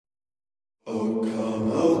O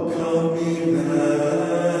come, Emmanuel,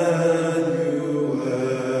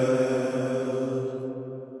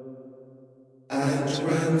 and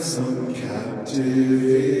ransom captive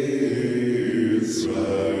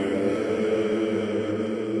Israel,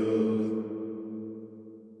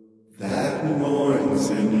 that mourns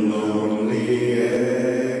in lonely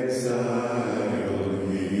exile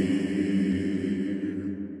here,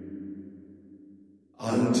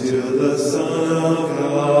 until the Son of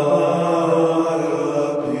God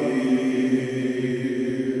appears.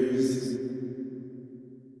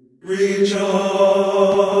 Rejoice,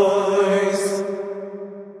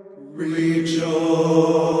 rejoice,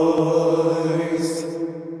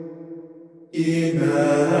 Emmanuel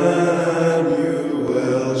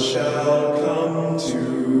shall come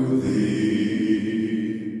to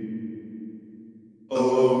thee,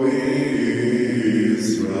 O Israel.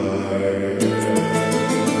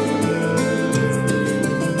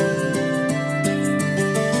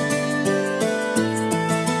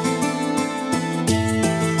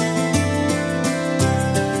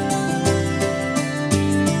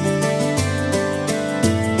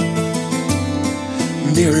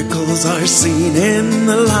 Miracles are seen in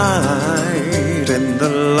the light, and the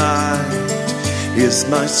light is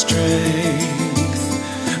my strength.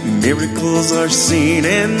 Miracles are seen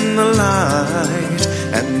in the light,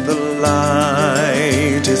 and the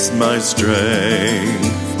light is my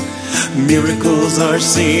strength. Miracles are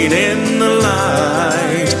seen in the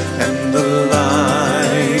light, and the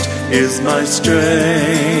light is my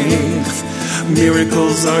strength.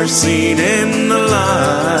 Miracles are seen in the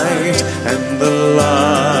light, and the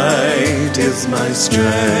light is my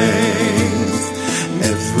strength.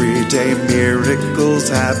 Everyday miracles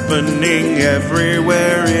happening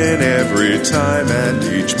everywhere, in every time and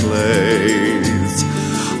each place.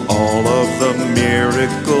 All of the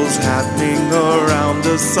miracles happening around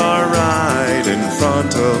us are right in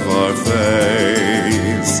front of our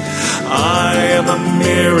face. I am a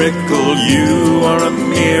miracle, you are a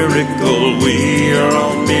miracle, we are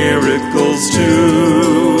all miracles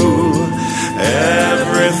too.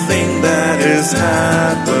 Everything that is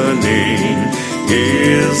happening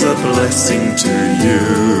is a blessing to you.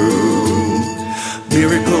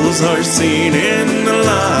 Miracles are seen in the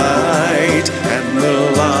light, and the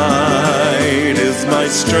light is my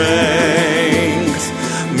strength.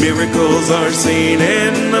 Miracles are seen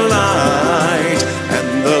in the light,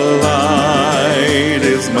 and the light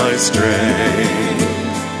is my strength.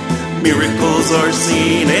 Miracles are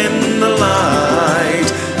seen in the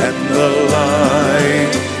light, and the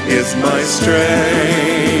light is my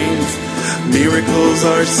strength. Miracles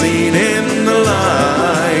are seen in the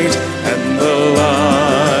light, and the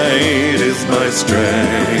light is my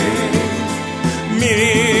strength.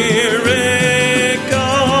 Miracles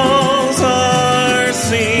are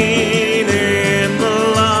seen in the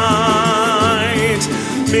light.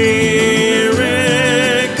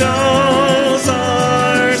 Miracles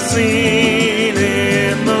are seen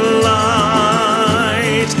in the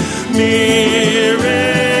light. Miracles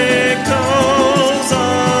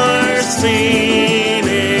are seen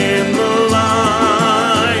in the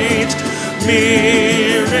light.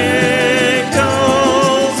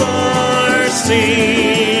 Miracles are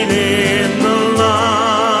seen in the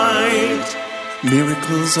light.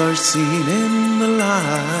 Miracles are seen in the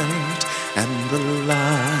light, and the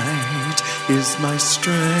light is my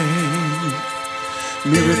strength.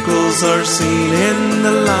 Miracles are seen in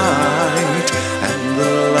the light, and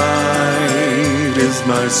the light is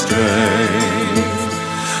my strength.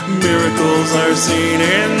 Miracles are seen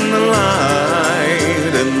in the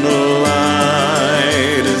light, and the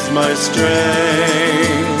light is my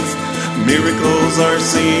strength. Miracles are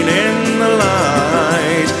seen in the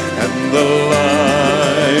light, and the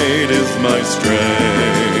light is my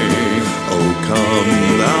strength. Oh, come,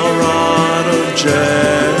 thou rod of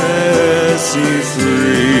Jesse,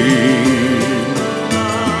 free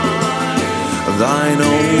thine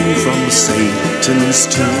own from Satan's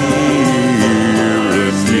tyranny,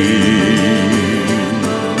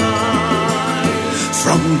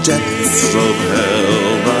 from depths of hell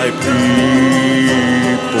thy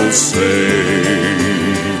people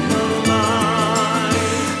save,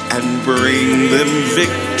 and bring them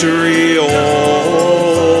victory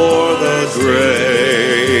o'er the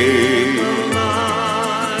grave.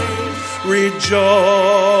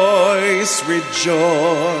 Rejoice,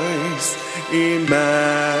 rejoice, Emmanuel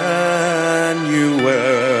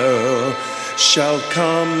shall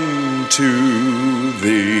come to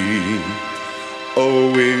thee,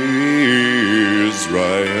 O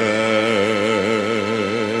Israel.